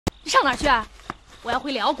上哪儿去啊？我要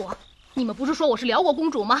回辽国。你们不是说我是辽国公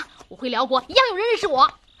主吗？我回辽国一样有人认识我。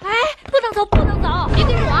哎，不能走，不能走！别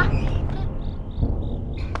跟着我啊！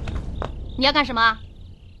你要干什么？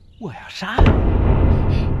我要杀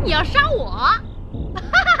你要杀我？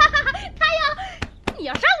你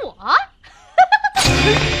要杀我？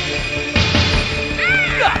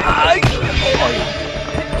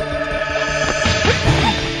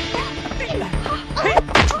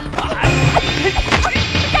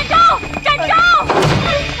站住！站住！赶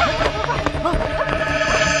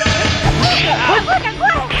快！站住！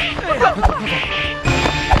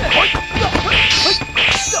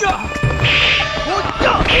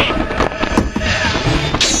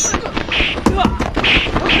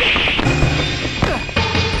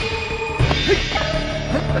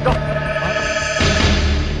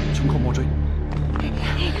穷寇莫追！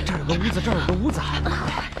这儿有个屋子，这儿有个屋子。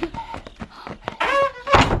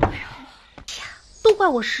都怪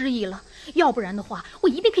我失忆了，要不然的话，我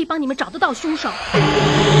一定可以帮你们找得到凶手。啊！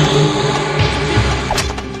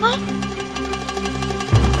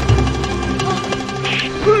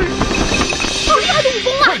好厉害的武功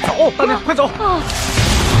啊！快走，大娘，快走！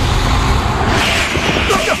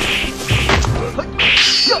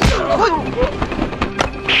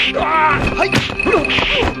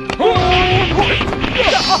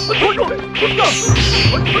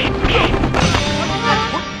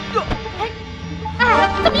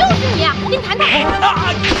怎么又是你？我跟你谈谈。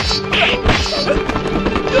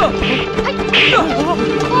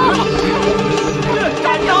站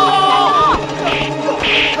住！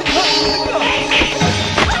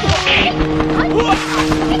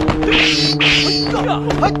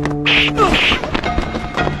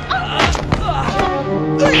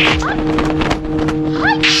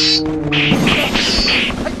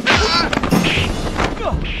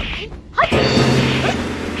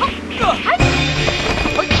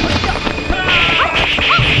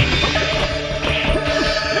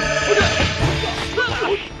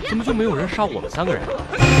怎么就没有人杀我们3个人啊？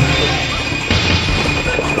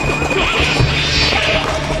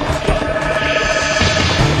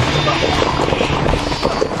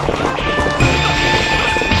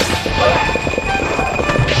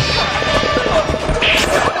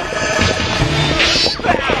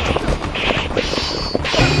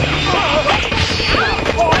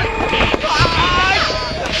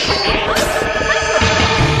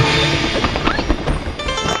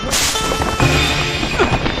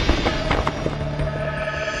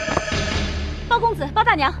包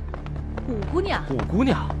大娘，五姑娘，五姑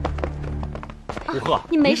娘，五鹤，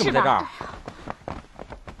你没事吧？在这儿？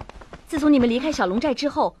自从你们离开小龙寨之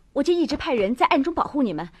后，我就一直派人在暗中保护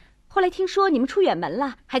你们。后来听说你们出远门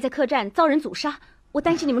了，还在客栈遭人阻杀，我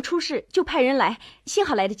担心你们出事，就派人来，幸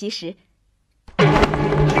好来得及时。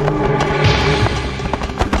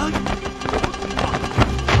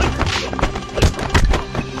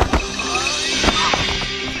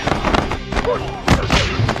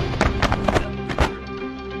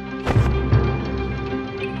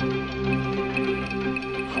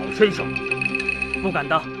先生，不敢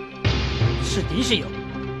当，是敌是友？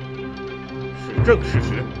是正是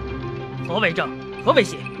邪？何为正？何为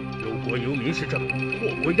邪？忧国忧民是正，祸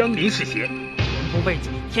国殃民是邪。人不为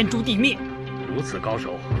己，天诛地灭。如此高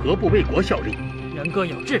手，何不为国效力？人各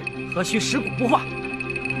有志，何须食古不化？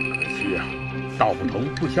可惜啊，道不同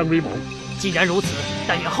不相为谋。既然如此，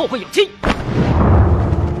但愿后会有期。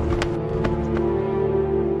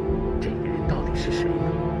这个人到底是谁呢？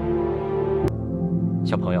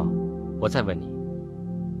小朋友，我再问你，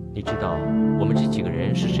你知道我们这几个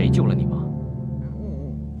人是谁救了你吗？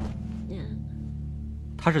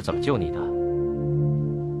他是怎么救你的？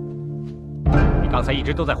你刚才一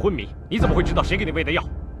直都在昏迷，你怎么会知道谁给你喂的药？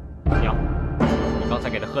娘，你刚才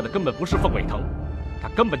给他喝的根本不是凤尾藤，他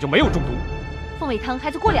根本就没有中毒。凤尾汤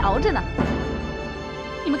还在锅里熬着呢。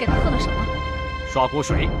你们给他喝了什么？刷锅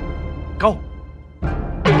水，膏。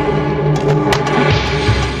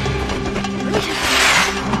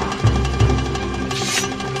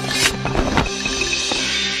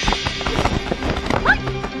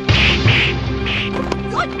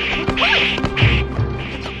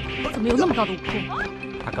怎么有那么高的武功？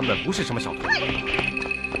他根本不是什么小徒。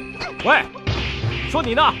喂，说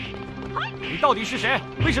你呢？你到底是谁？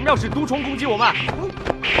为什么要使毒虫攻击我们？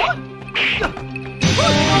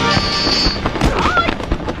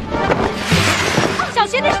小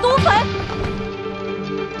心，那是毒粉！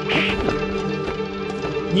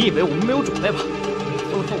你以为我们没有准备吧？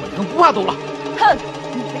喝了凤尾汤不怕毒了？哼，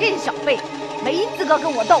你们这些小辈没资格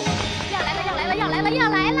跟我斗！要来了，要来了，要来了，要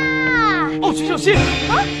来啦！哦，徐小新，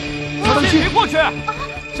啊，小新别过去，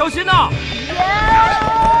小新呐！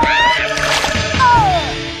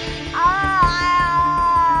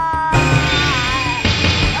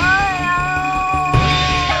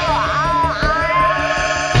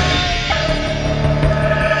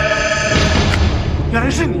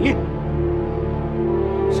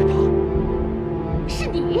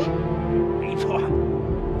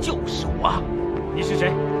我。你是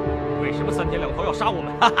谁？为什么3天2头要杀我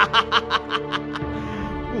们？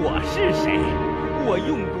我是谁？我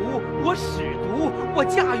用毒，我使毒，我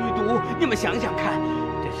驾驭毒。你们想想看，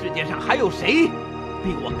这世界上还有谁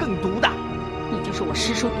比我更毒的？你就是我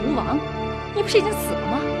师叔毒王，你不是已经死了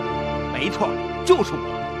吗？没错，就是我。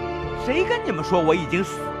谁跟你们说我已经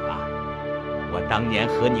死了？我当年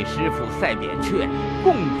和你师父赛扁鹊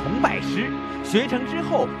共同拜师，学成之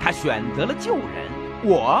后，他选择了救人，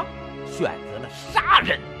我选择了杀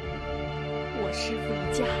人。我师父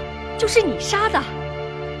一家就是你杀的，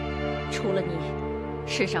除了你，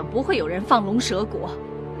世上不会有人放龙蛇果。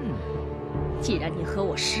既然你和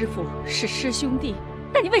我师父是师兄弟，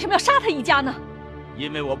那你为什么要杀他一家呢？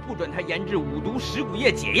因为我不准他研制五毒十骨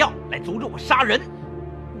液解药来阻止我杀人。五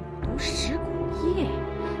毒十骨液，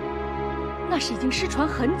那是已经失传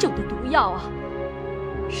很久的毒药啊，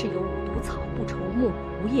是由五毒草、不愁木、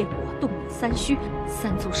无叶果、冻米、三须、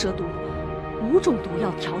三足蛇毒5种毒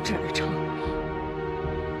药调制而成。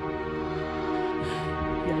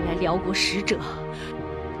原来辽国使者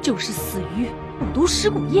就是死于五毒十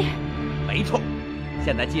骨液。没错，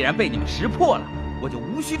现在既然被你们识破了，我就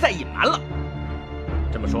无需再隐瞒了。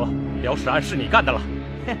这么说，辽史案是你干的了？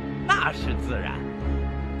哼，那是自然。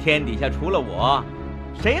天底下除了我，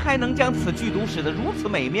谁还能将此剧毒使得如此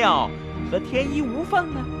美妙和天衣无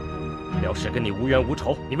缝呢？辽史跟你无冤无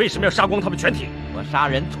仇，你为什么要杀光他们全体？我杀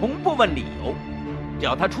人从不问理由，只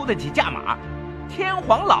要他出得起价码，天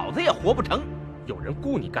皇老子也活不成。有人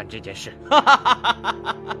雇你干这件事？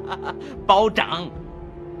包拯，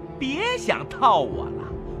别想套我了，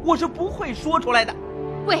我是不会说出来的。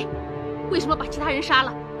喂，为什么把其他人杀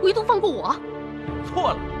了，唯独放过我？错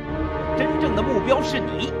了，真正的目标是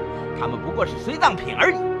你，他们不过是随葬品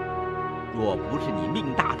而已。若不是你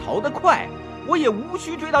命大逃得快，我也无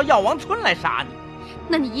需追到药王村来杀你。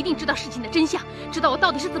那你一定知道事情的真相，知道我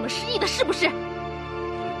到底是怎么失忆的，是不是？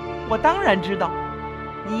我当然知道，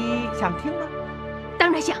你想听吗？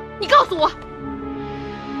当然想，你告诉我。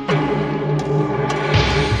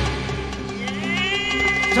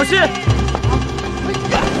小心！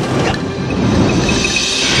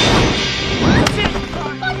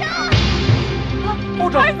包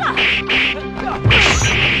拯！儿子！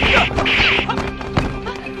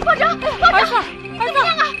包拯！儿子！儿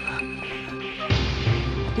子！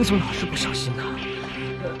你怎么老是不小心呢？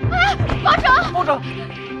哎，包拯！包拯！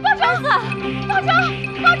包拯！儿子！包拯！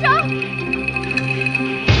包拯！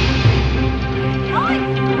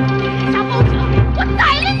杀包拯！我宰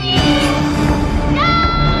了你！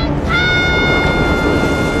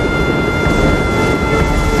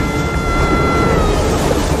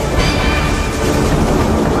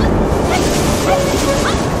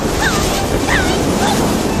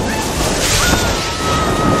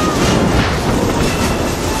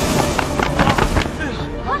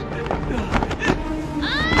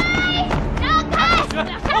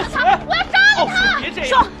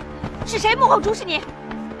是谁幕后主使你？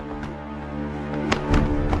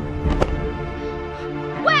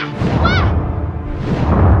喂！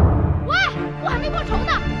我还没报仇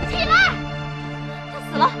呢！起来！他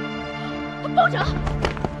死了！包拯！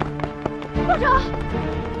你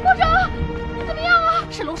怎么样啊？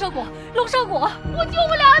是龙蛇果，龙蛇果！我救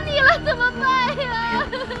不了你了，怎么办呀？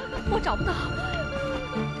我找不到，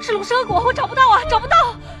是龙蛇果，我找不到啊，找不到！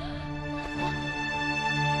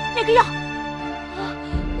那个药。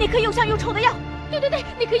那颗又香又臭的药，对，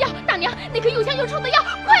那颗药，大娘，那颗又香又臭的药，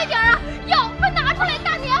快点啊！药，快拿出来，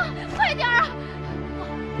大娘，快点啊！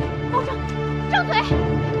包拯，张嘴，快，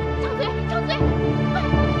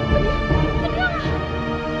怎么样啊？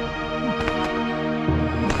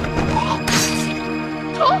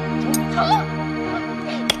虫，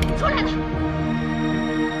出来了！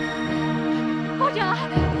包拯，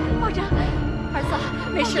儿子，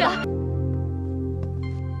没事了。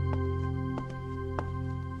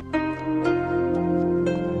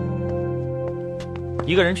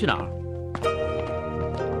一个人去哪儿？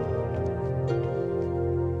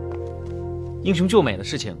英雄救美的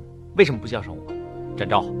事情为什么不叫上我？展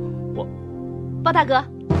昭，我包大哥，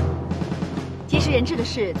劫持人质的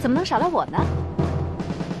事怎么能少了我呢？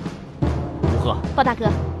吴贺，包大哥，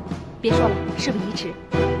别说了，事不宜迟。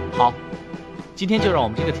好，今天就让我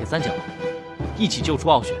们这个铁三角一起救出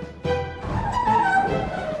傲雪。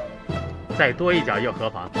再多一脚又何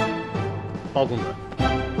妨？包公子，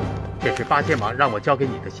这是八仙王让我交给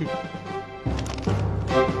你的信。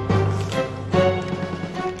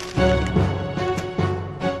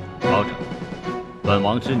包拯，本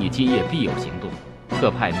王知你今夜必有行动，特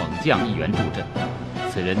派猛将1员助阵。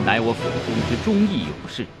此人乃我府中之忠义勇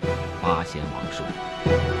士，八仙王叔。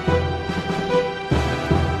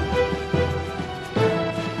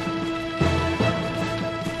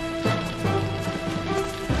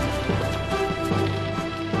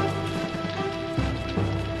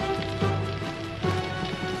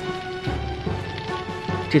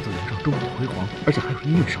这座营帐灯火辉煌，而且还有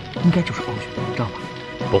音乐声，应该就是傲雪的营帐吧？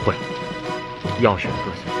不会，以傲雪的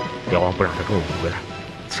个性，辽王不让他跟我们回来，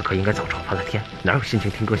此刻应该早吵翻了天，哪有心情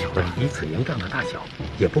听歌小的？以此营帐的大小，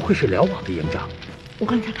也不会是辽王的营帐。我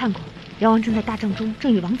刚才看过，辽王正在大帐中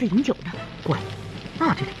正与王子饮酒呢。怪，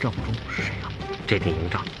那这顶帐篷中是谁啊？这顶营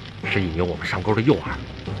帐是引诱我们上钩的诱饵。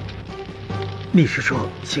你是说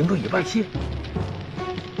行动以外泄？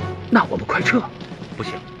那我们快撤！不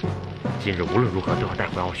行，今日无论如何都要带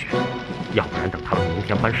回傲雪，要不然等他们明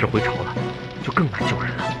天班师回朝了，就更难救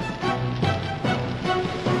人了。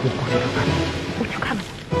我过去看看，我去看看。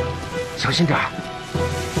小心点儿。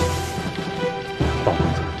包公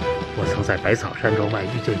子，我曾在百草山庄外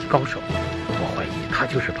遇见一高手，我怀疑他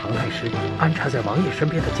就是庞太师安插在王爷身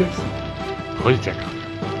边的奸细。何以见得？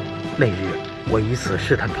那日我以此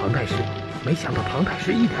试探庞太师，没想到庞太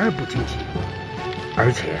师一点也不惊奇，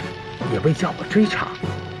而且也未叫我追查，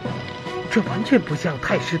这完全不像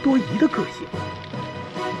太师多疑的个性。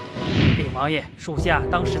禀王爷，属下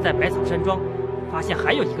当时在百草山庄，发现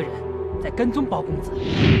还有一个人在跟踪包公子。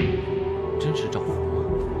真是赵福吗？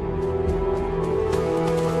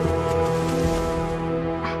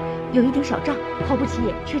有一顶小帐，毫不起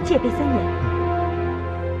眼，却戒备森严。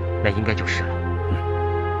那应该就是了。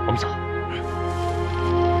我们走。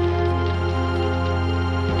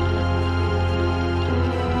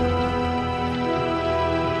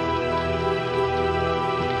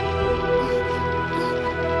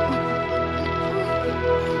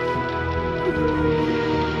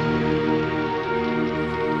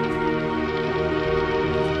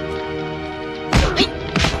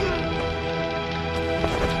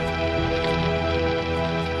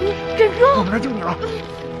真热！我们来救你了。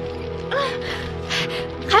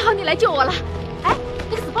还好你来救我了。哎，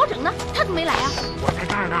那个死包拯呢？他怎么没来啊？我在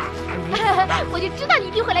这儿呢，我就知道你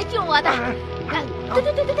一定会来救我的。对，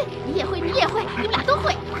你也会，你们俩都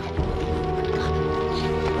会。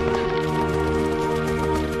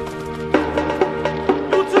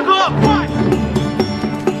有刺客，快！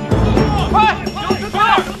有刺客，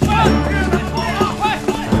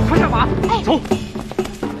快下马，走！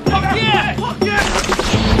放箭！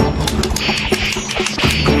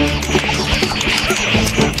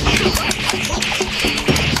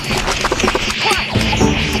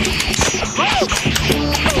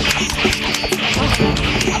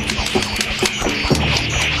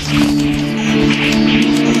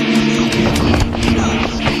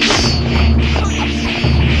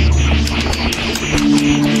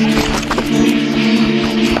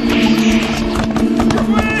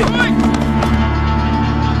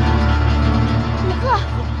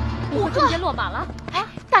五个中箭落马了。哎，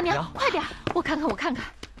大娘，快点，我看看。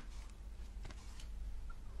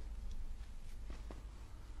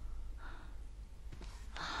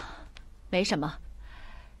没什么，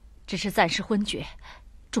只是暂时昏厥，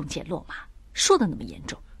中箭落马，说的那么严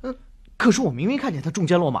重？可是我明明看见他中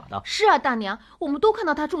箭落马的。是啊，大娘，我们都看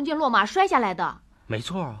到他中箭落马摔下来的。没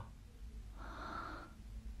错啊。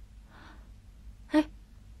哎，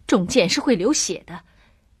中箭是会流血的，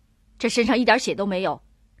这身上一点血都没有，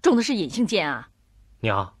中的是隐性箭啊！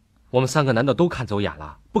娘，我们三个难道都看走眼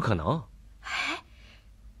了？不可能！哎，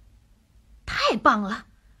太棒了！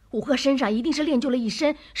武赫身上一定是练就了一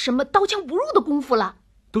身什么刀枪不入的功夫了。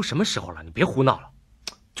都什么时候了，你别胡闹了。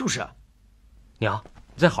就是，娘，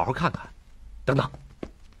你再好好看看。等等，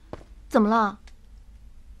怎么了？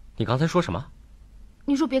你刚才说什么？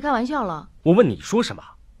你说别开玩笑了。我问你说什么？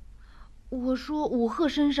我说武赫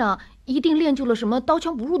身上一定练就了什么刀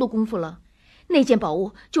枪不入的功夫了。那件宝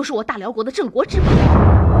物就是我大辽国的镇国之宝，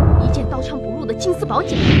一件刀枪不入的金丝宝甲。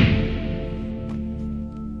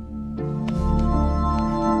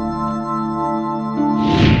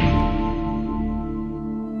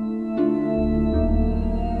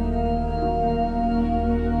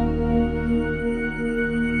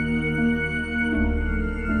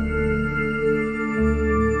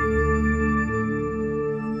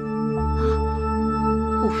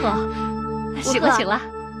醒了，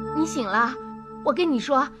你醒了。我跟你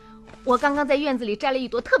说，我刚刚在院子里摘了一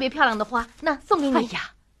朵特别漂亮的花，那送给你。哎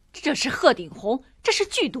呀，这是鹤顶红，这是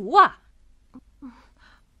剧毒啊！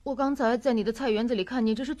我刚才在你的菜园子里看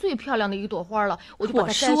见，这是最漂亮的一朵花了，我就把它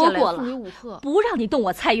摘下来送给武赫。不让你动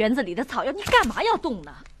我菜园子里的草药，你干嘛要动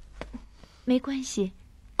呢？没关系，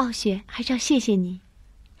傲雪还是要谢谢你。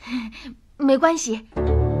没关系。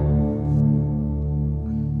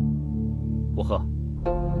武赫，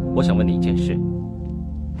我想问你一件事。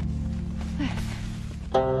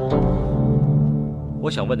我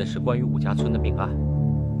想问的是关于武家村的命案，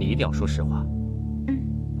你一定要说实话。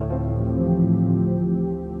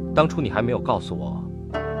当初你还没有告诉我，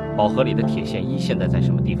宝盒里的铁线衣现在在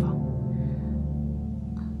什么地方？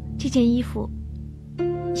这件衣服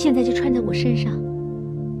现在就穿在我身上。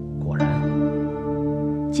果然，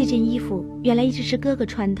这件衣服原来一直是哥哥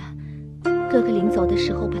穿的，哥哥临走的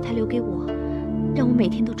时候把它留给我，让我每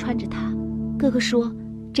天都穿着它。哥哥说，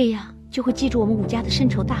这样就会记住我们武家的深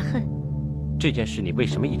仇大恨。这件事你为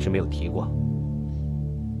什么一直没有提过？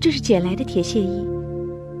这是捡来的铁线衣，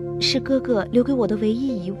是哥哥留给我的唯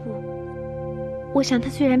一遗物。我想它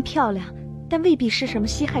虽然漂亮，但未必是什么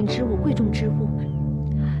稀罕之物、贵重之物。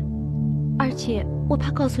而且我怕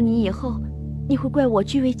告诉你以后，你会怪我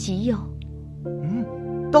据为己有。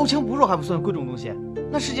刀枪不入还不算贵重东西，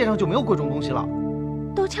那世界上就没有贵重东西了。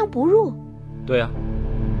刀枪不入？对啊，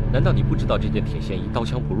难道你不知道这件铁线衣刀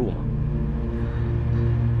枪不入吗？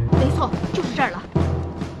没错，就是这儿了。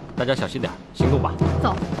大家小心点，行动吧。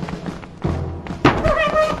走。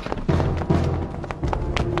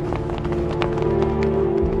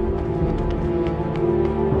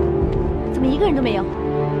怎么一个人都没有？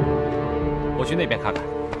我去那边看看。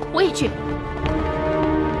我也去。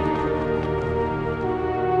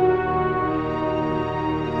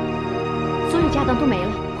所有家当都没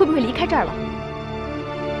了，会不会离开这儿了？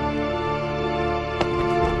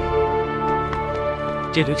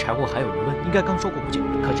这堆柴火还有余温，应该刚收过不久，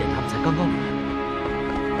可见他们才刚刚回来。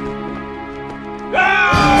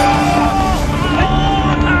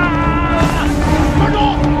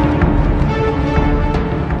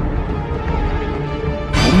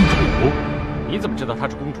公主，你怎么知道她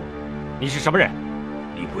是公主？你是什么人？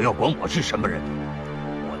你不要管我是什么人，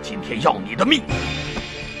我今天要你的命！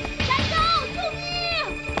山高，救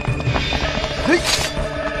命！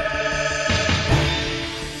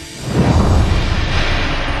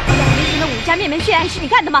让年前的武家灭门血案是你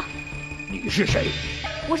干的吗？你是谁？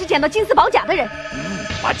我是捡到金丝宝甲的人。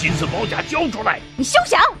把金丝宝甲交出来！你休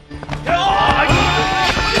想！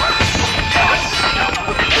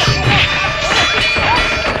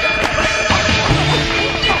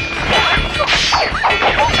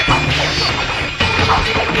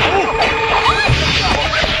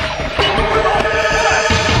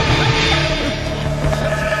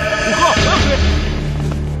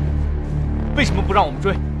为什么不让我们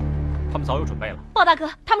追？他们早有准备了。鲍大哥，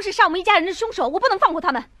他们是杀我们一家人的凶手，我不能放过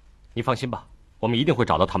他们。你放心吧，我们一定会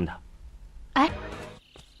找到他们的。哎，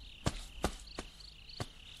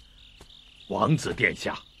王子殿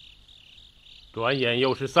下，转眼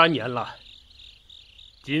又是3年了，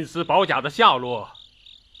金丝宝甲的下落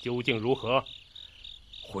究竟如何？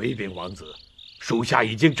回禀王子，属下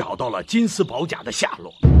已经找到了金丝宝甲的下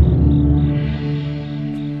落。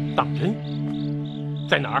当真？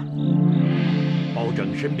在哪儿？包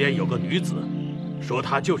拯身边有个女子，说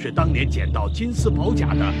她就是当年捡到金丝宝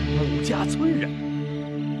甲的武家村人。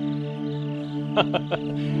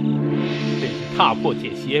真是踏破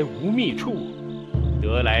铁鞋无觅处，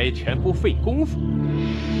得来全不费工夫。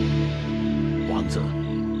王子，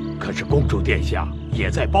可是公主殿下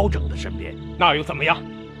也在包拯的身边。那又怎么样？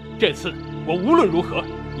这次我无论如何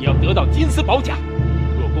也要得到金丝宝甲。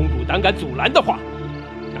若公主胆敢阻拦的话，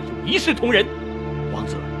那就一视同仁。王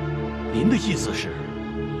子，您的意思是？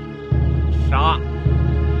杀！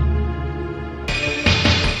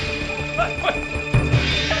快！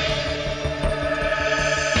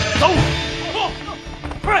走！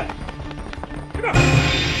快！这边！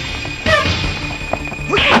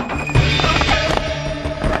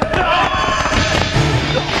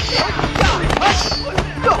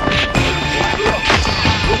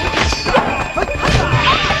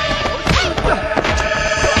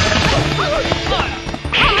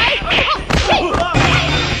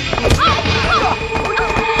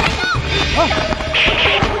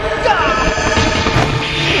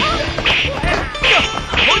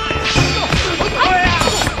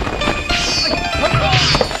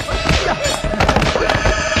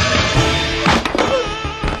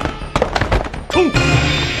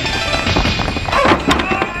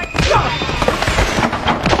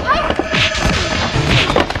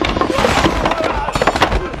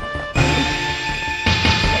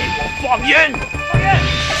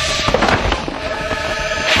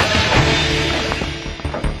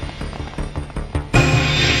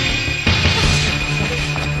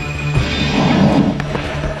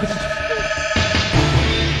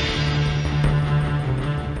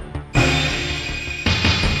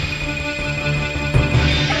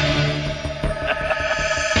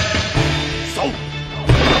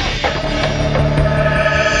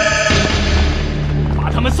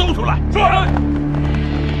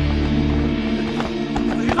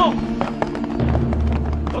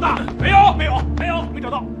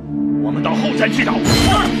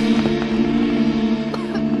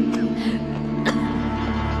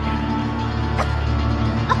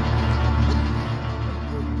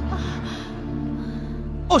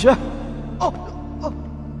傲雪，傲。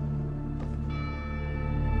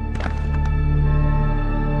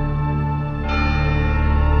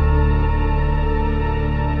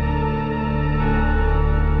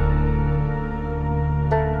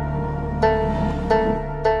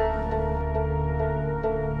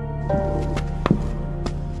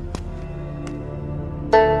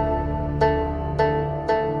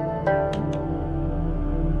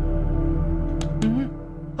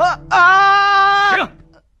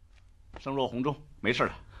声落红钟，没事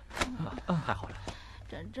了。太好了。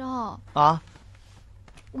展昭啊，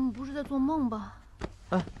我们不是在做梦吧？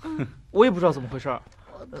我也不知道怎么回事。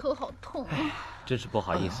我头好痛啊！真是不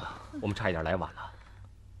好意思，我们差一点来晚了。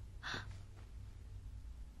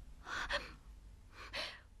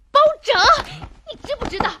包拯，你知不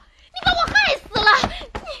知道？你把我害死了！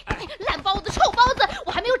你烂包子、臭包子，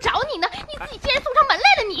我还没有找你呢，你自己竟然送上门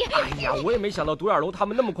来了！你，哎呀，我也没想到独眼龙他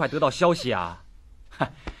们那么快得到消息啊！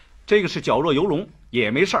这个是矫若游龙，也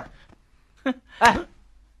没事儿。哎，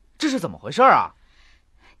这是怎么回事啊？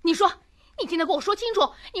你说，你现在给我说清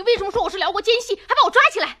楚，你为什么说我是辽国奸细，还把我抓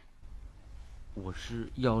起来？我是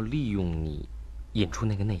要利用你，引出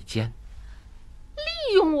那个内奸。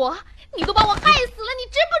利用我？你都把我害死了，你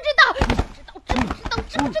知不知道？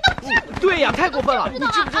知不知道？对呀，太过分了！你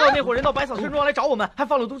知不知道那伙人到百草山庄来找我们，还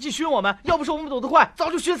放了毒气熏我们？要不是我们走得快，早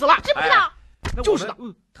就熏死了。知不知道？就是的，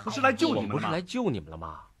不是来救你们不是来救你们了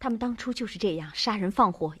吗？他们当初就是这样杀人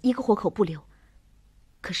放火，一个活口不留。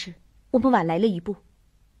可是我们晚来了一步。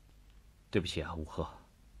对不起啊，武赫，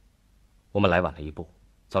我们来晚了一步，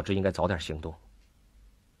早知应该早点行动。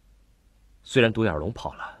虽然独眼龙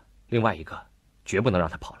跑了，另外一个绝不能让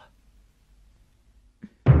他跑了。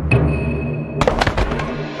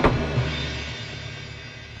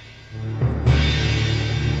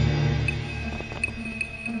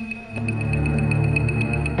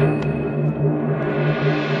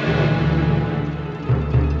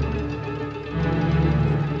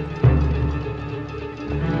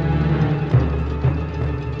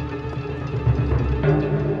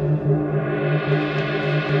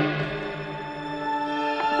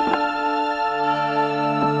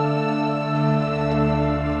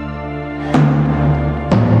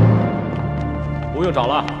不用找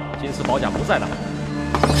了，金丝宝甲不在那。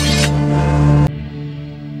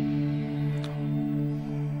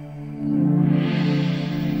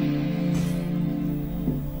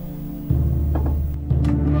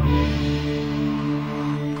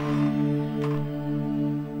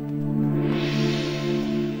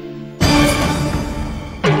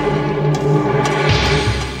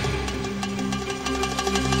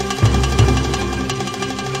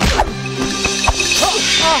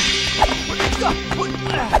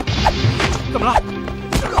怎么了？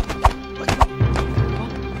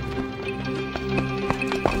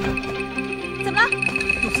怎么了？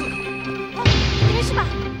有刺客！你没事吧？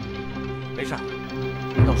没事。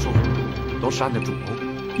难道说都是按的主谋，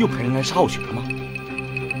又派人来杀傲雪了吗？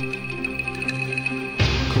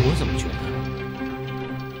可我怎么觉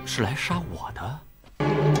得是来杀我的？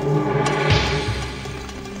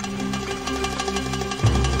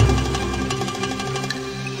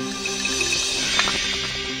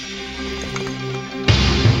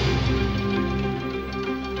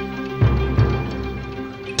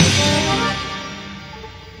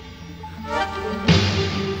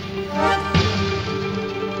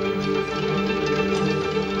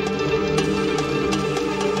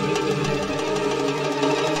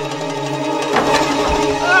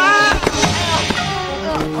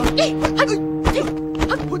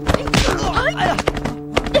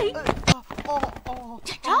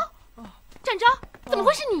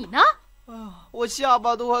我下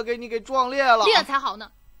巴都快给你给撞裂了，裂才好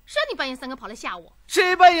呢！谁让你半夜三更跑来吓我？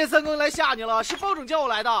谁半夜三更来吓你了？是包拯叫我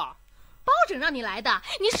来的。包拯让你来的，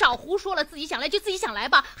你少胡说了！自己想来就自己想来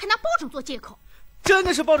吧，还拿包拯做借口。真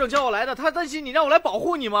的是包拯叫我来的，他担心你，让我来保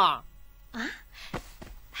护你嘛。啊？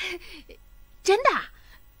真的？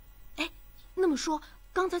哎，那么说，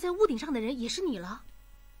刚才在屋顶上的人也是你了？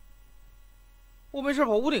我没事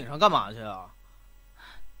跑屋顶上干嘛去啊？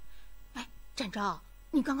哎，展昭，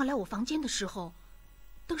你刚刚来我房间的时候，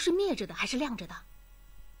灯是灭着的还是亮着的？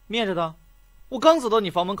灭着的。我刚走到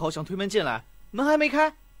你房门口，想推门进来，门还没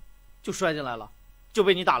开，就摔进来了，就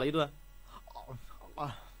被你打了一顿。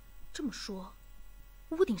这么说，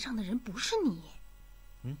屋顶上的人不是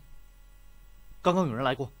你？刚刚有人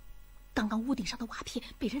来过。刚刚屋顶上的瓦片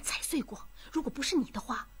被人踩碎过，如果不是你的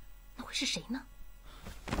话，那会是谁呢？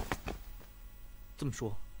这么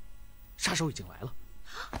说，杀手已经来了。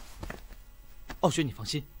傲雪，你放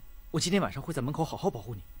心，我今天晚上会在门口好好保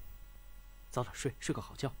护你。早点睡，睡个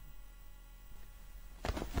好觉。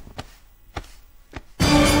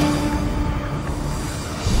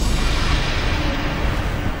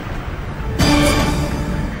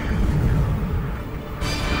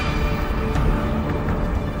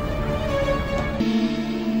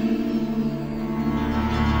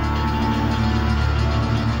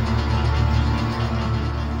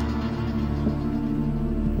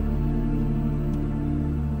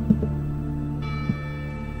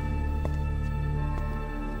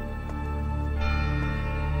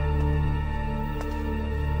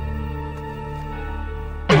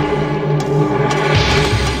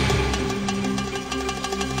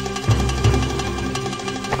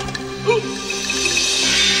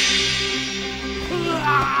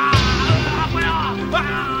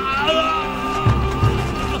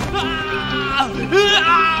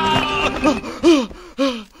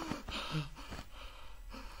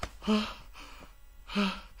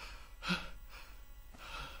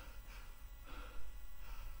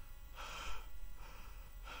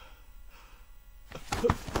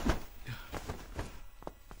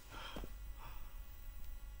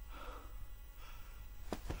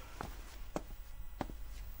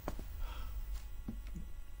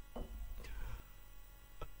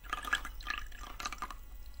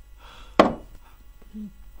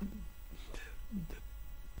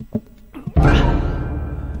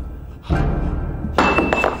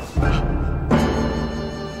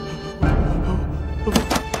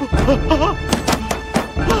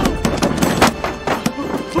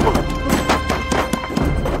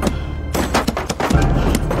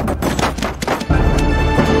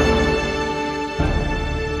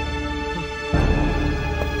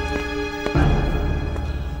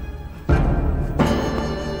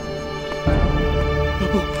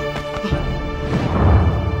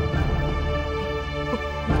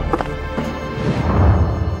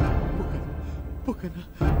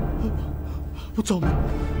做梦，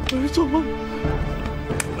做梦！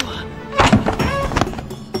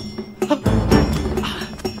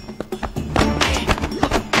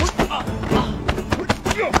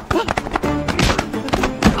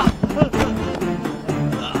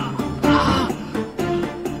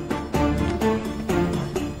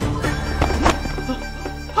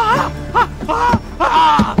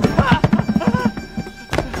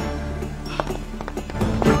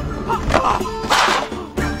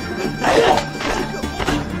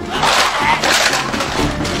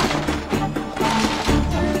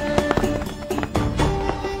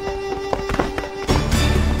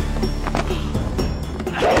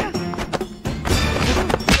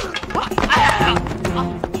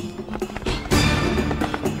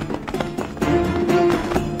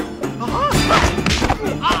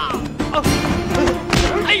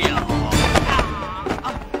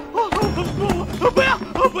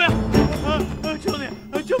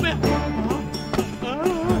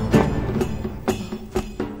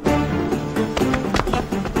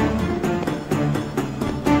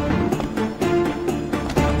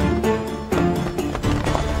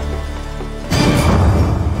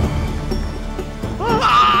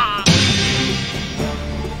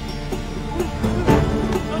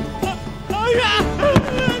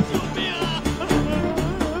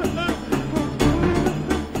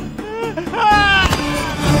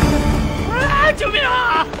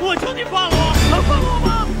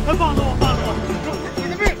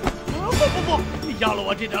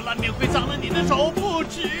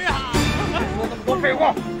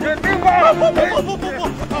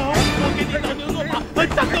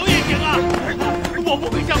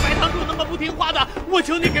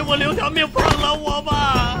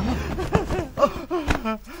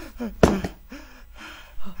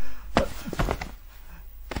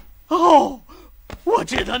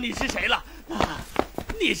你是谁了？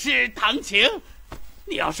你是唐晴，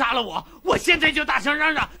你要杀了我，我现在就大声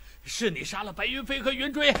嚷嚷，是你杀了白云飞和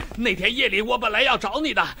云追。那天夜里我本来要找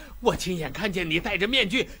你的，我亲眼看见你戴着面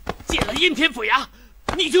具进了阴天府衙，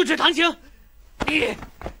你就是唐晴，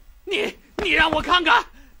你让我看看，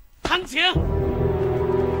唐晴。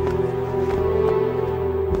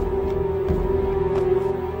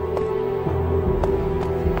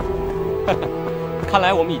看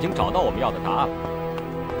来我们已经找到我们要的答案了。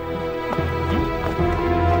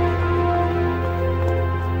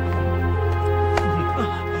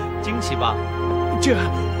惊奇吧？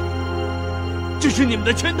这是你们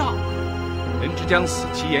的圈套。人之将死，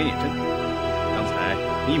其言也真。刚才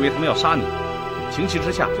你以为他们要杀你，情急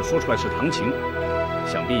之下就说出来是唐晴，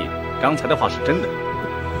想必刚才的话是真的。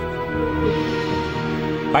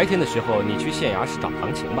白天的时候你去县衙是找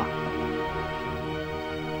唐晴吧？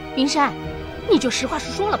云山，你就实话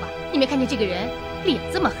实说了吧。你没看见这个人脸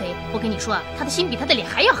这么黑？我跟你说啊，他的心比他的脸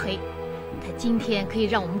还要黑。他今天可以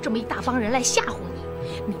让我们这么一大帮人来吓唬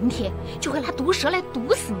你，明天就会拿毒蛇来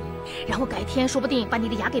毒死你，然后改天说不定把你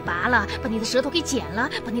的牙给拔了，把你的舌头给剪了，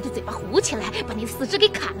把你的嘴巴糊起来，把你的四肢给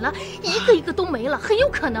砍了，一个一个都没了，很有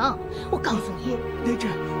可能。我告诉你，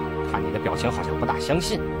看你的表情好像不大相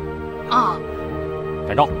信。啊！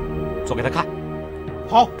展昭，做给他看。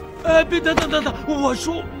好。别等，我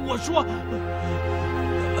说，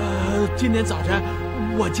今天早晨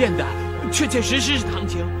我见的确确实实是唐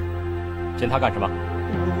晴。见他干什么？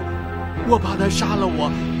我怕他杀了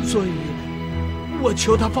我，所以我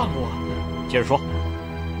求他放我。接着说。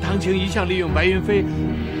唐晴一向利用白云飞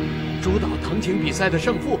主导唐晴比赛的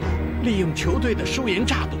胜负，利用球队的输赢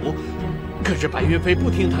诈赌。可是白云飞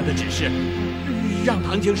不听他的指示，让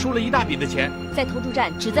唐晴输了一大笔的钱。在投注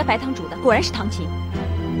站指责白堂主的果然是唐晴。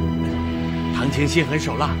唐晴心狠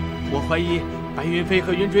手辣，我怀疑白云飞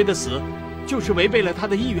和云追的死就是违背了他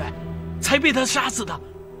的意愿，才被他杀死的。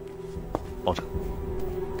保长，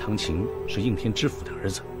唐晴是应天知府的儿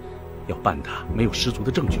子，要办他没有十足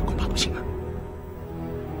的证据，恐怕不行啊。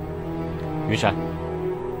云山，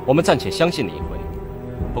我们暂且相信你一回，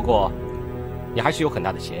不过你还是有很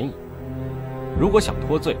大的嫌疑。如果想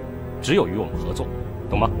脱罪，只有与我们合作，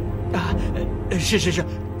懂吗？啊，是，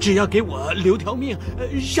只要给我留条命，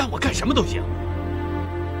让我干什么都行。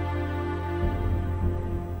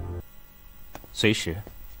随时。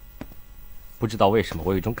不知道为什么，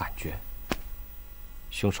我有一种感觉，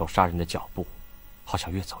凶手杀人的脚步好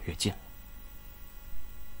像越走越近了。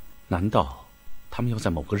难道他们要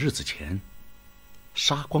在某个日子前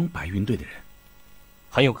杀光白云队的人？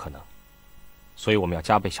很有可能，所以我们要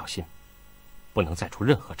加倍小心，不能再出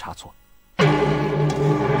任何差错。保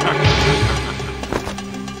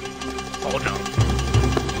长，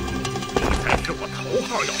你才是我头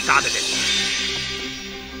号要杀的人。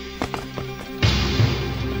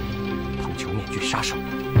藤球面具杀手，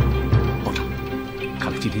保长，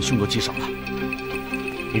看来今天凶多吉少了。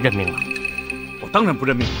你认命了？我当然不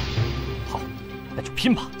认命了。好，那就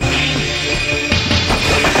拼吧。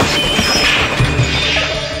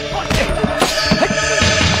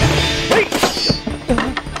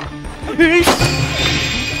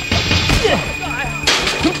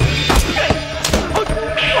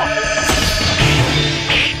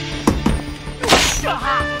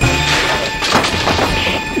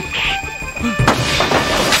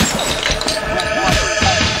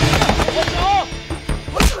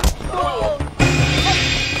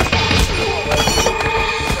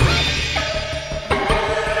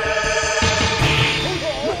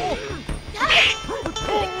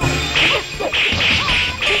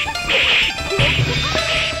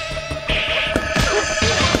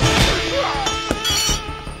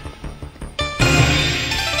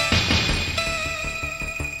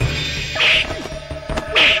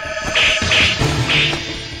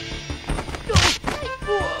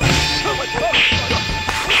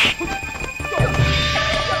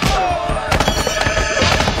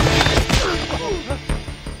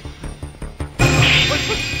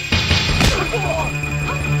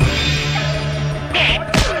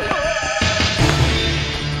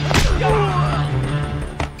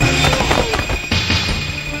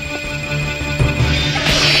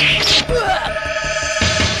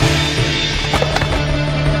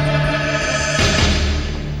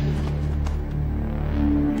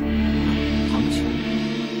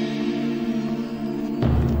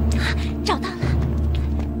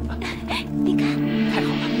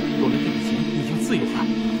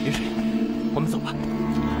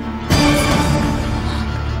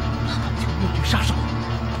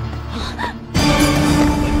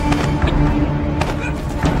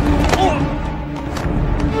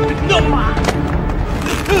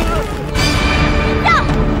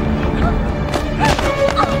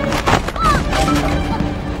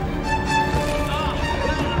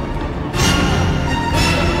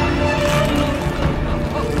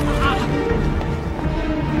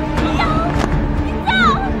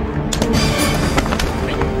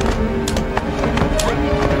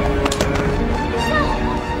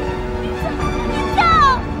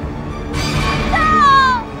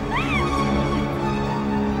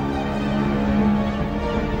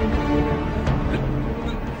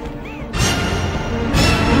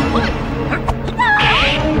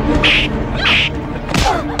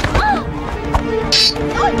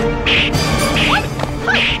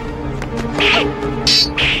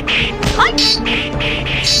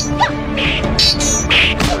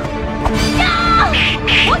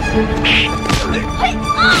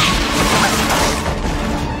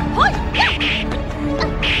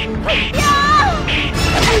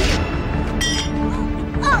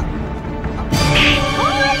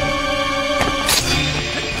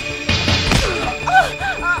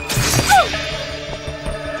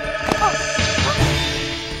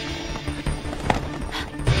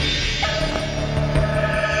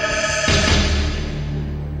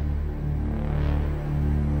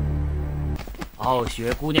傲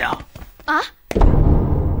雪姑娘啊！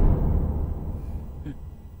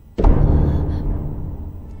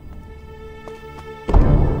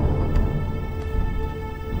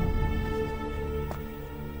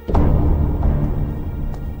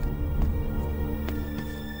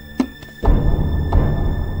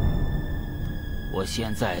我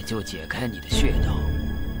现在就解开你的穴道，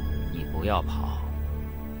你不要跑，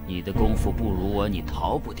你的功夫不如我，你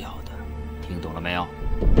逃不掉的，听懂了没有？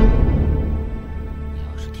你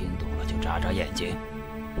要是听懂了，就眨眨眼睛。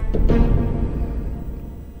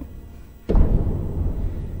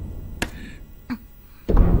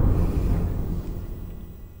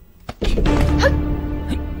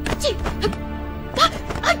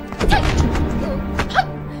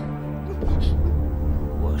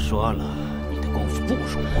我说了，你的功夫不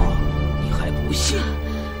如我，你还不信？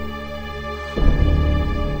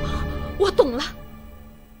我懂了，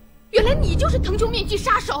原来你就是藤球面具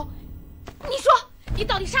杀手。你说你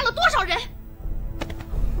到底杀了多少人？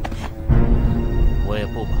我也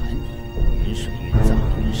不瞒你，云水、云藏、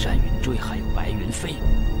云山、云追，还有白云飞，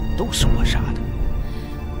都是我杀的。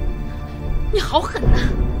你好狠呐！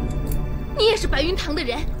你也是白云堂的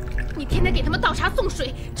人，你天天给他们倒茶送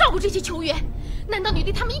水，照顾这些球员，难道你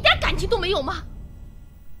对他们一点感情都没有吗？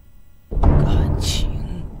感情？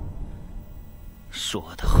说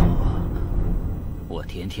得好啊！我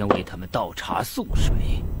天天为他们倒茶送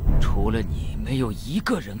水，除了你，没有一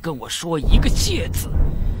个人跟我说一个谢字。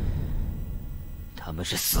他们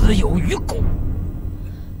是死有余辜。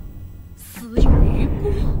死有余辜？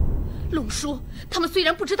龙叔，他们虽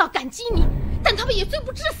然不知道感激你，但他们也罪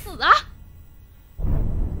不至死啊！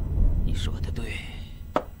你说的对。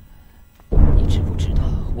你知不知道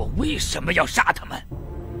我为什么要杀他们？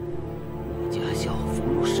我家小俘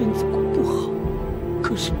虏身子骨不好，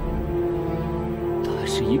可是他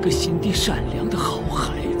是一个心地善良的好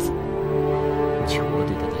孩子。球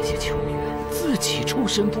队的那些球员自己出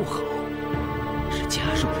身不好，是加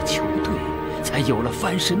入了球队才有了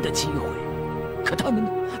翻身的机会。可他们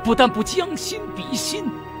呢，不但不将心比心，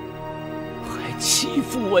还欺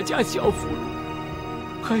负我家小俘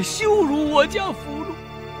虏，还羞辱我家俘虏，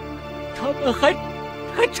他们还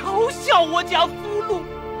嘲笑我家俘虏。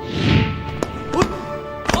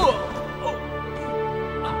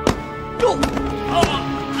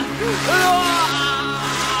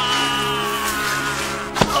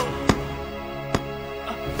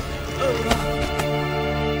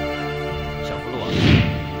小俘虏啊，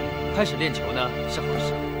开始练球呢是好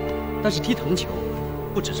事，但是踢藤球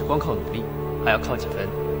不只是光靠努力，还要靠几分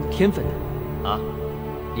天分的啊！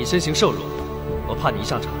你身形瘦弱，我怕你一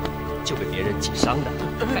上场就被别人挤伤的。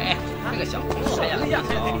哎，这个小子谁呀？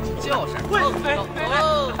就是。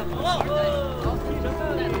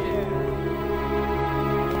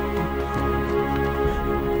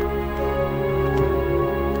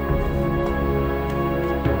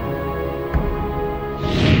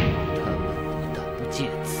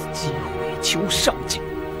求上进，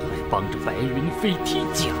还帮着白云飞踢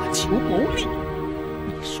假球谋利，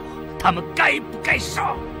你说他们该不该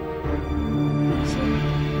杀？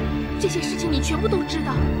这些事情你全部都知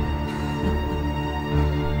道。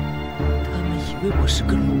他们以为我是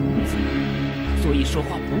个聋子，所以说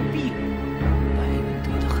话不闭。白云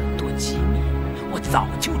队的很多机密，我早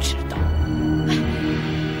就知道。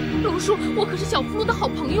龙叔，我可是小俘虏的好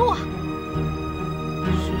朋友啊。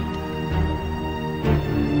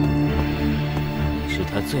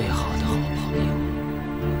他最好的好朋友，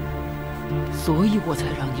所以我才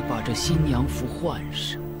让你把这新娘服换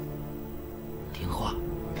上。听话，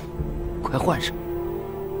快换上，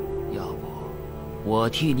要不我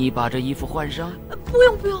替你把这衣服换上。不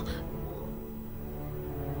用不用，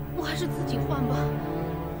我还是自己换吧。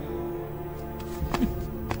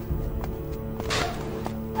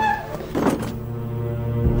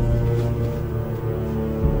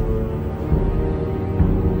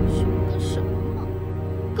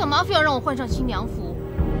干嘛非要让我换上新娘服？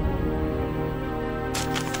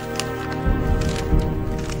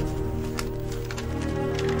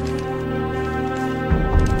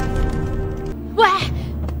喂，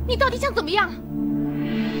你到底想怎么样？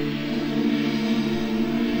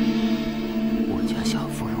我家小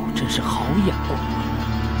俘虏真是好眼光啊！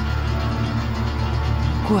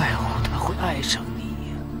怪不得他会爱上你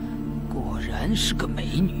呀，果然是个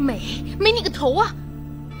美女。美你个头啊！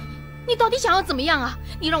你到底想要怎么样啊？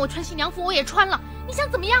你让我穿新娘服，我也穿了，你想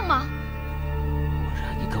怎么样吗？我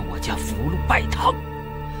让你跟我家俘虏拜堂。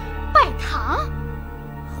拜堂？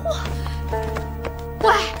嚯！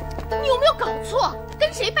喂，你有没有搞错？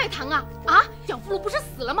跟谁拜堂啊？啊，小俘虏不是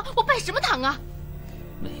死了吗？我拜什么堂啊？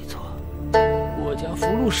没错，我家俘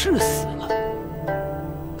虏是死了，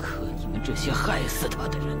可你们这些害死他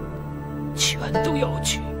的人，全都要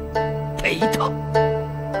去陪他。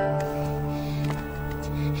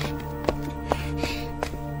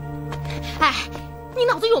哎，你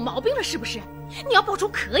脑子有毛病了是不是？你要报仇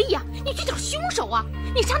可以啊，你去找凶手啊！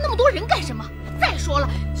你杀那么多人干什么？再说了，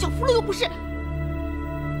小俘虏又不是……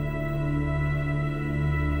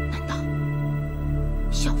难道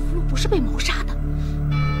小俘虏不是被谋杀的？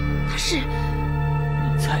他是……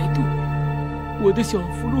你猜对，我的小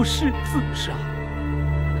俘虏是自杀。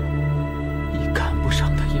你看不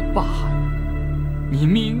上他也罢了，你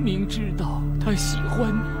明明知道他喜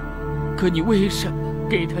欢你，可你为什么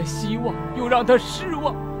给他希望，又让他失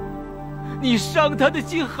望？你伤他的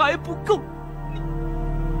心还不够，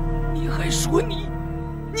你还说你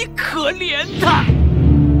可怜他。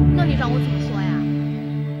那你让我怎么说呀？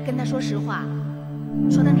跟他说实话，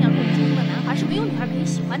说他那样弱不禁风的男孩是没有女孩可以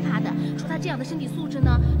喜欢他的，说他这样的身体素质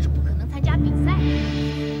呢是不可能参加比赛的。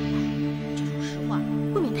这种实话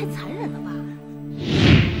太残忍了吧？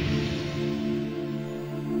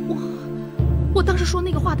我当时说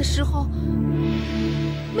那个话的时候，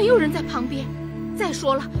没有人在旁边。再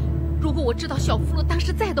说了，如果我知道小福禄当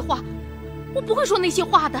时在的话，我不会说那些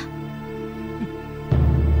话的。难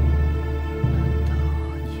道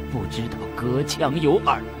你不知道隔墙有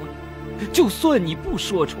耳吗？就算你不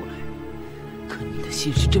说出来，可你的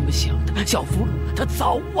心是这么想的，小福禄他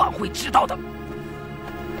早晚会知道的。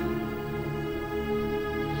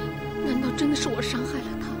难道真的是我伤害了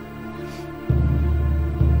他？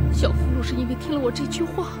小福禄是因为听了我这句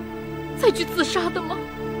话才去自杀的吗？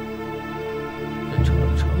他常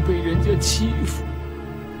常被人家欺负，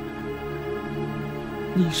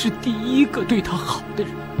你是第一个对他好的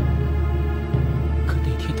人。可那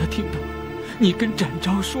天他听到你跟展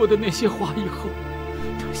昭说的那些话以后，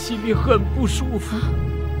他心里很不舒服。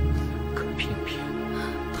可偏偏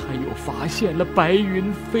他又发现了白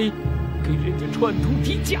云飞跟人家串通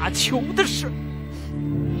踢假球的事，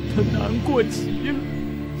他难过极了。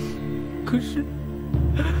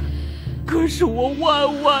可是我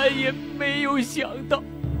万万也没有想到，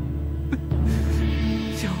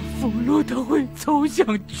小福禄他会走向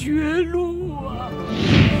绝路啊！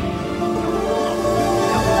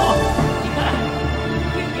小福，你看，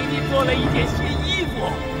给你做了一件新衣服。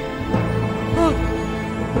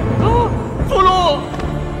福禄，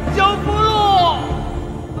小福禄，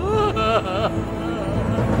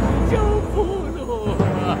小福禄。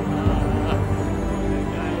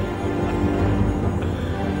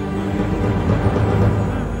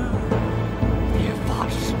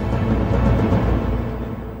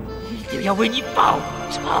要为你报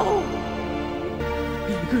仇。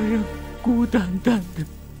一个人孤单单的，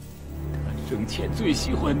他生前最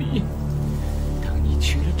喜欢你。等你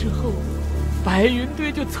去了之后，白云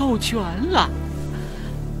队就凑全了，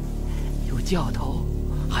有教头，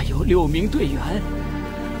还有6名队员。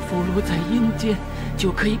福禄在阴间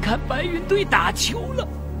就可以看白云队打球了。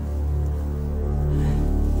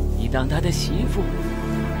你当他的媳妇，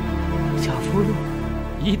小福禄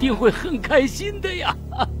一定会很开心的呀。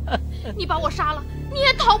你把我杀了，你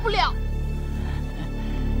也逃不了。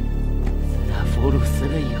自打福禄死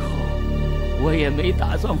了以后，我也没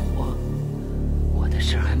打算活。我的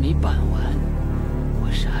事还没办完，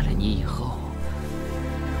我杀了你以后，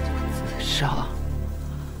我就自杀。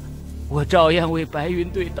我照样为白云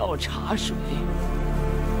队倒茶水。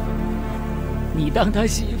你当他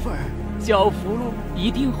媳妇儿，小福禄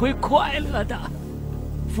一定会快乐的。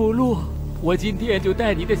福禄，我今天就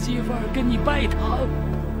带你的媳妇儿跟你拜堂。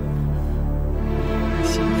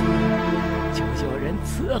媳妇儿就有人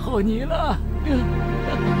伺候你了。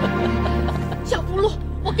小福禄，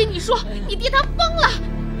我跟你说，你爹他疯了。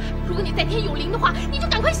如果你在天有灵的话，你就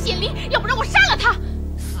赶快显灵，要不然我杀了他。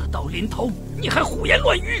死到临头，你还胡言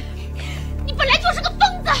乱语！你本来就是个疯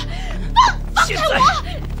子，放开我！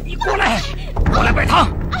你过来，过来拜堂，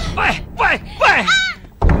拜！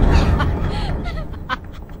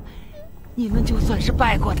你们就算是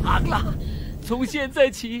拜过堂了，从现在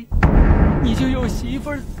起，你就有媳妇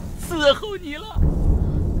儿伺候你了。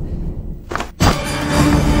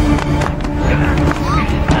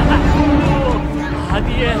大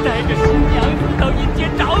爹带着新娘子到阴间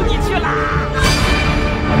找你去啦！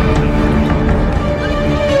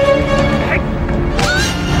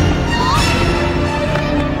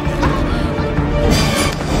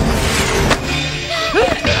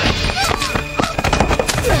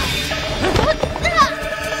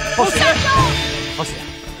好雪，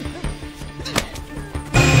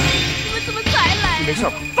你们怎么才来？你没事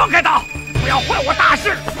吧？放开刀，不要坏我大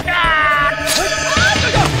事！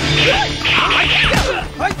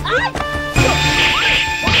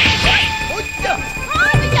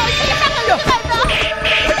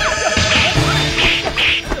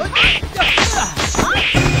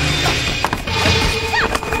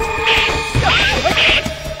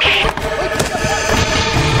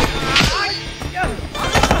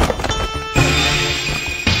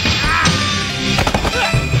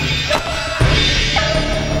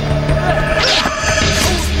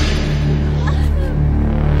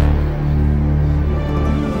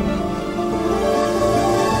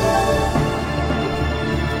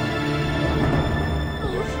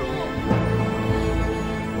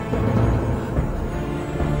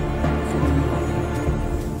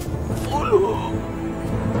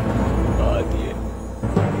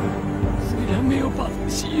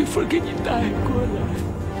媳妇儿给你带过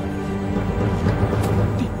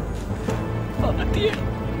来，爹，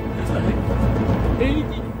来陪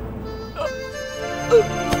你。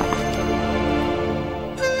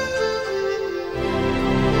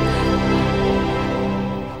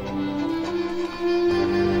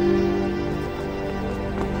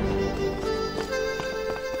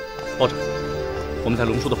报长，我们在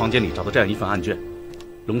龙叔的房间里找到这样一份案卷。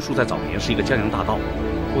龙叔在早年是一个江洋大盗，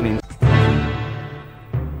多年。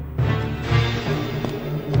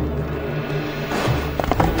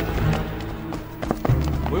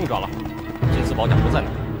不用找了，金丝宝甲不在那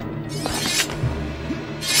儿。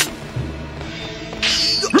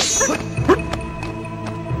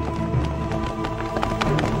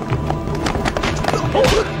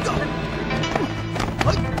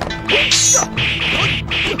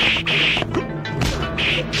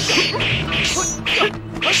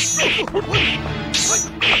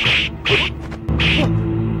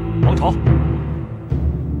 王朝，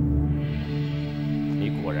你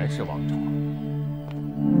果然是王朝。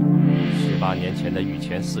18年前的御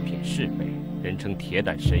前四品侍卫，人称铁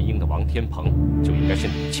胆神鹰的王天鹏，就应该是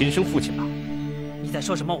你的亲生父亲吧？你在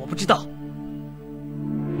说什么？我不知道。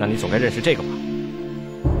那你总该认识这个吧？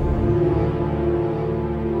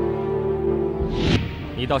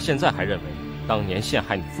你到现在还认为当年陷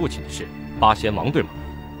害你父亲的是八仙王，对吗？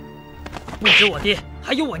 不止我爹，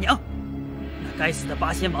还有我娘。那该死的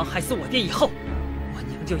八仙王害死我爹以后，我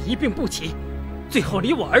娘就一病不起，最后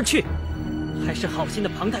离我而去。还是好心的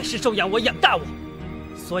庞太师收养我、养大我，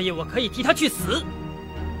所以我可以替他去死。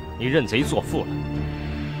你认贼作父了。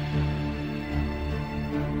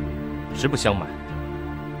实不相瞒，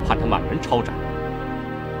判他满门抄斩。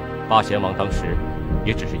八仙王当时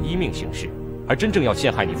也只是依命行事，而真正要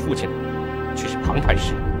陷害你父亲的，却是庞太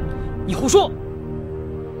师。你胡说！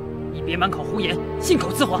 你别满口胡言，信口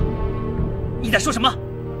雌黄！你在说什么？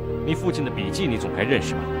你父亲的笔记你总该认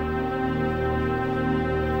识吧？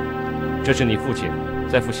这是你父亲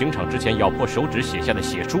在赴刑场之前咬破手指写下的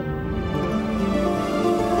血书。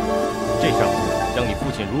这上讲你父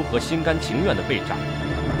亲如何心甘情愿地被斩。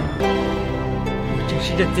我真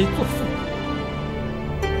是认贼作父！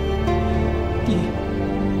爹，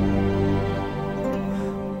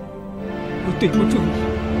我对不住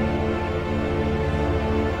你。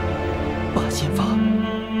 八仙法，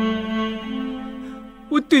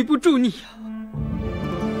我对不住你呀，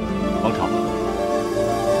王朝。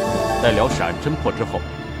待辽氏案侦破之后，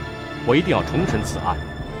我一定要重审此案，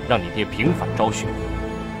让你爹平反昭雪。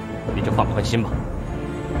你就放宽心吧。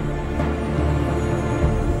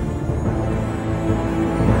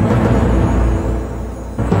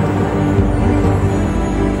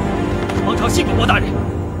王朝谢过莫大人，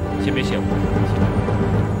先别谢我。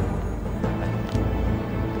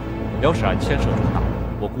 辽氏案牵涉重大，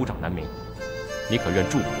我孤掌难鸣，你可愿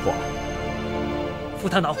助我破案？扶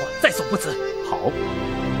他恼火，在所不辞。好，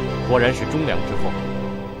果然是忠良之后，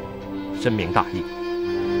深明大义。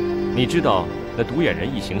你知道那独眼人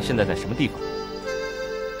一行现在在什么地方？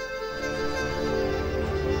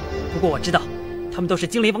不过我知道，他们都是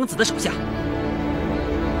惊雷王子的手下。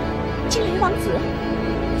惊雷王子？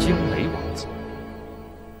惊雷王子？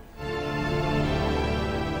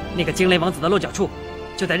那个惊雷王子的落脚处。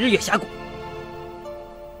 就在日月峡谷。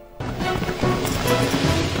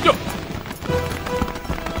呀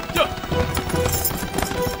呀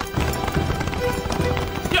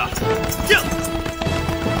呀呀！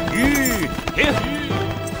停！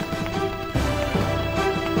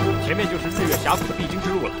前面就是日月峡谷的必经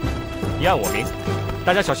之路了。你按我名，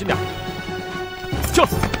大家小心点。撤！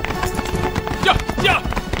呀呀！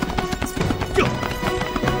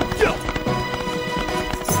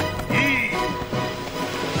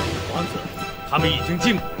 他们已经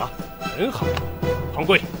进补了，很好。庞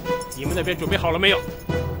贵，你们那边准备好了没有？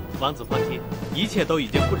王子放心，一切都已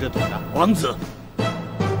经布置妥当。王子，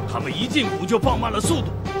他们一进谷就放慢了速度，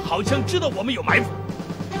好像知道我们有埋伏。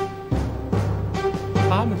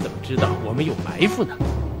他们怎么知道我们有埋伏呢？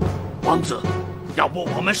王子，要不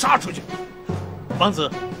我们杀出去？王子，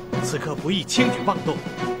此刻不宜轻举妄动，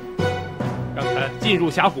让他进入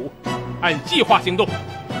峡谷，按计划行动。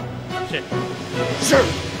是。是。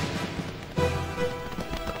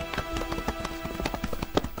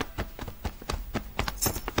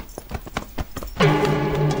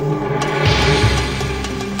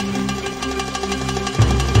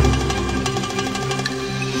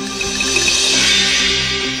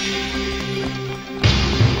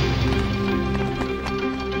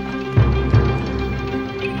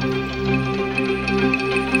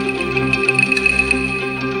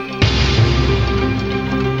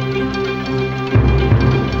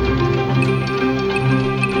 王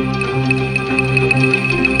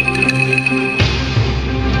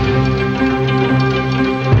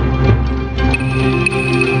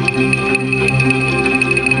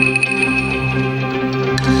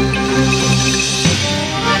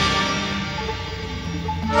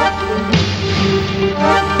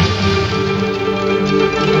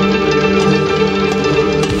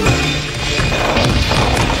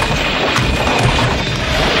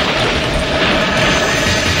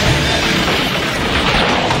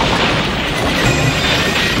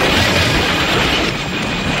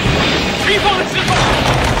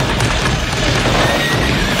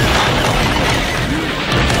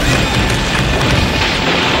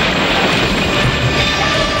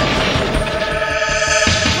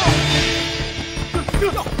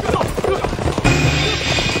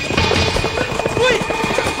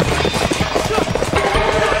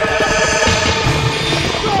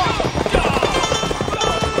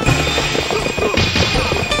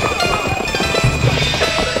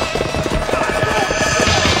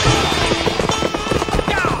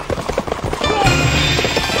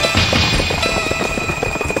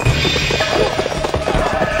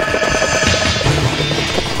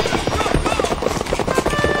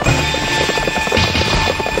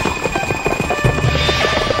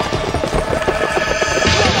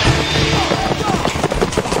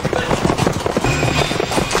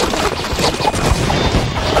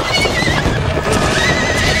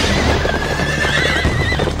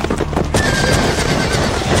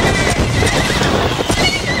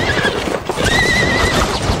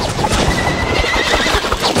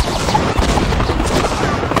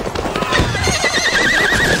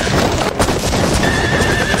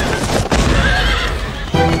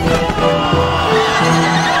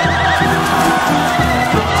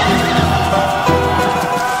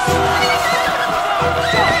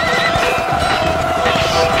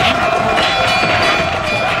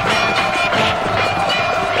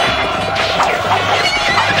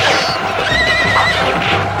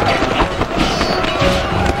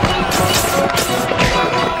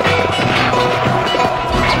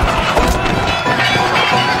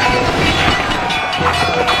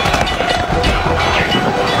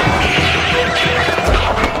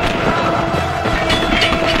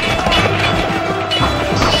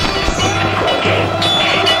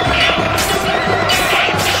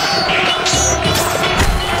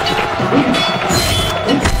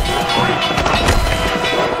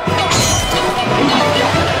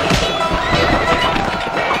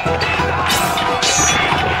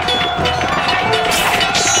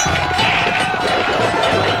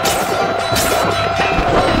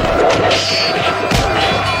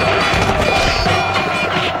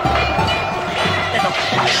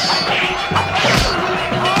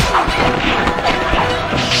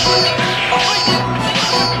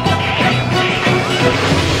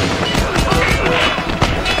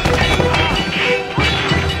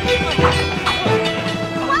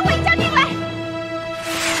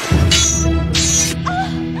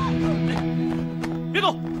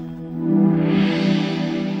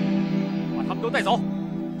带走。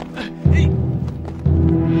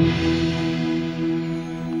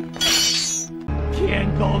天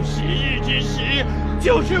狗10日之时，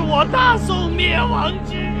就是我大宋灭亡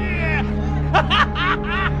之日。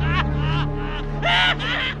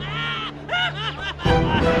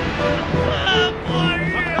末日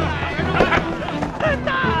了！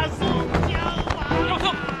大宋将亡！赵胜，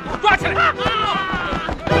给我抓起来！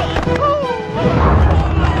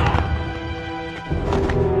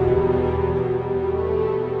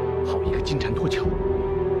好一个金蝉脱壳！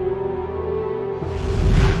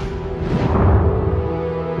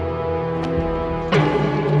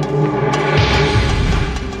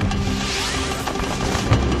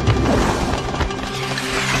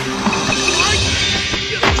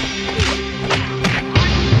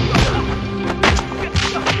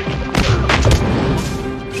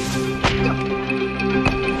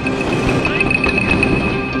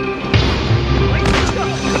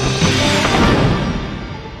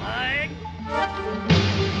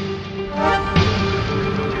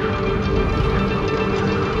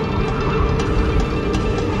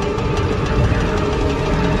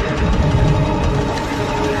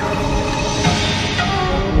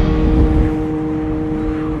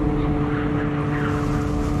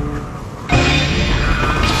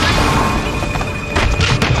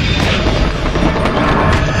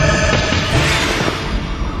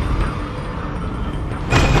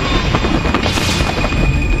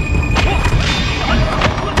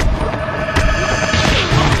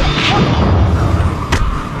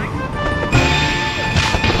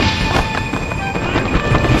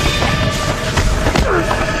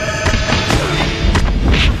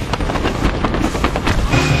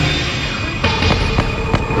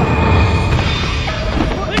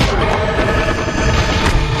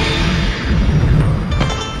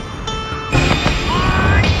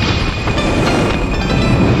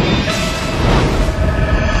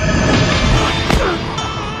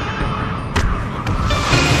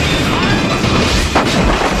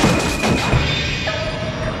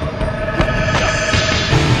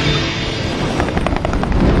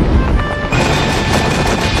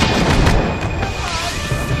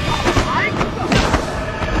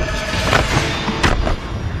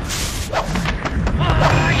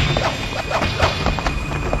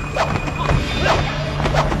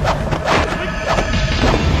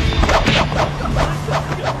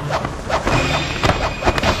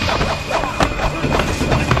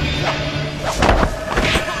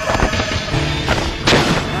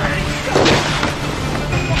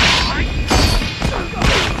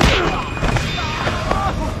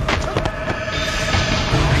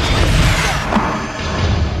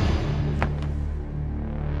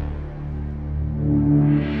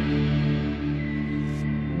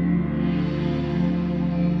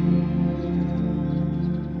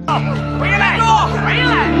回来！回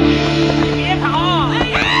来！你别跑！回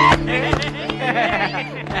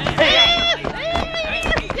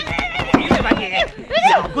来吧你，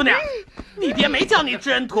小姑娘，你爹没叫你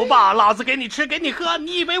知恩图报，老子给你吃给你喝，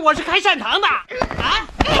你以为我是开善堂的啊？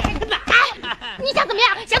你想怎么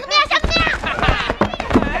样？想怎么样？想怎么样？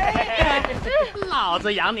老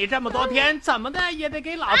子养你这么多天，怎么的也得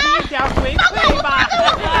给老子一点回馈吧？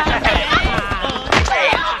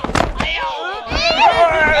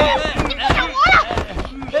你别想活了！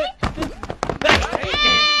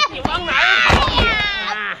你往哪儿跑呀？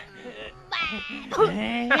臭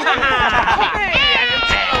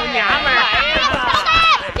娘们儿！走开！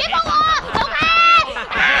别碰我！走开！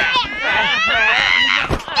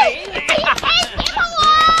别碰我！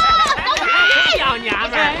走开！小娘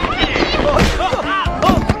们儿！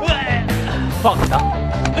放开他！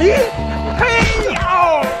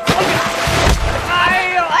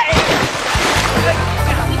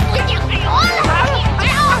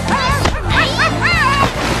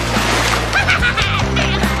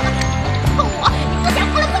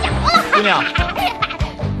姑娘，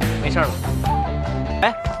没事了。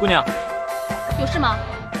哎，姑娘，有事吗？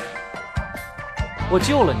我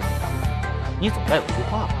救了你，你总该有句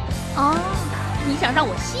话吧？哦，你想让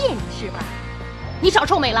我谢你是吧？你少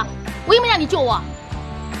臭美了，我又没让你救我。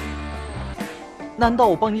难道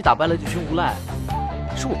我帮你打败了这群无赖，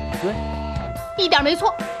是我不对？一点没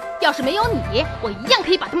错。要是没有你，我一样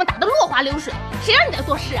可以把他们打得落花流水。谁让你在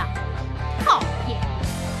做事啊？讨厌！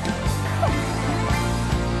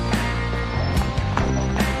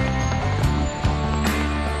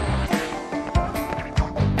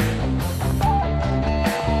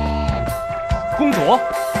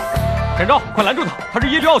展昭，快拦住他！他是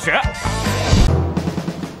耶律傲雪。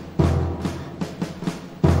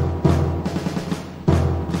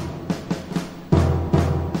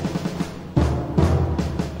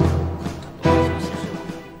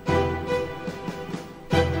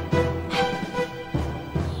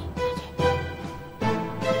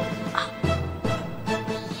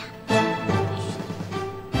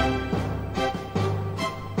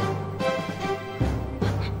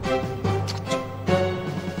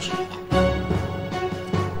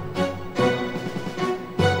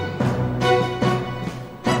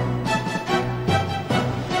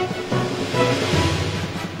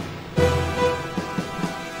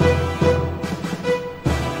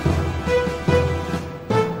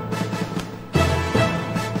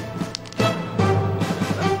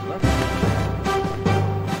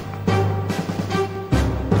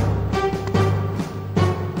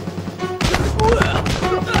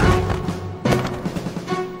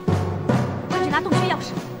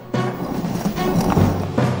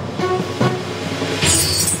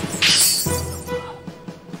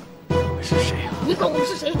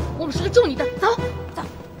救你的，走走。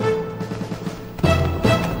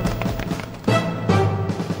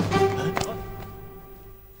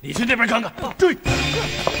你去那边看看，追！你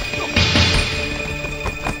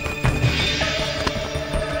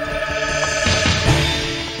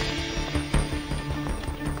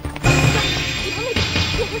从那边，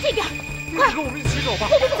我从这边，快跟我们一起走吧！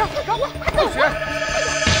走，走，快走！雪，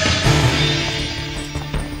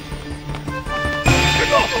别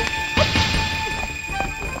动！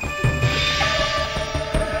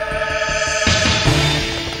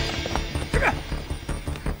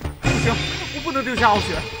 不能丢下傲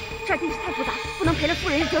雪，这儿地势太复杂，不能赔了夫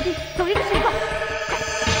人一条兵，走一个是一个。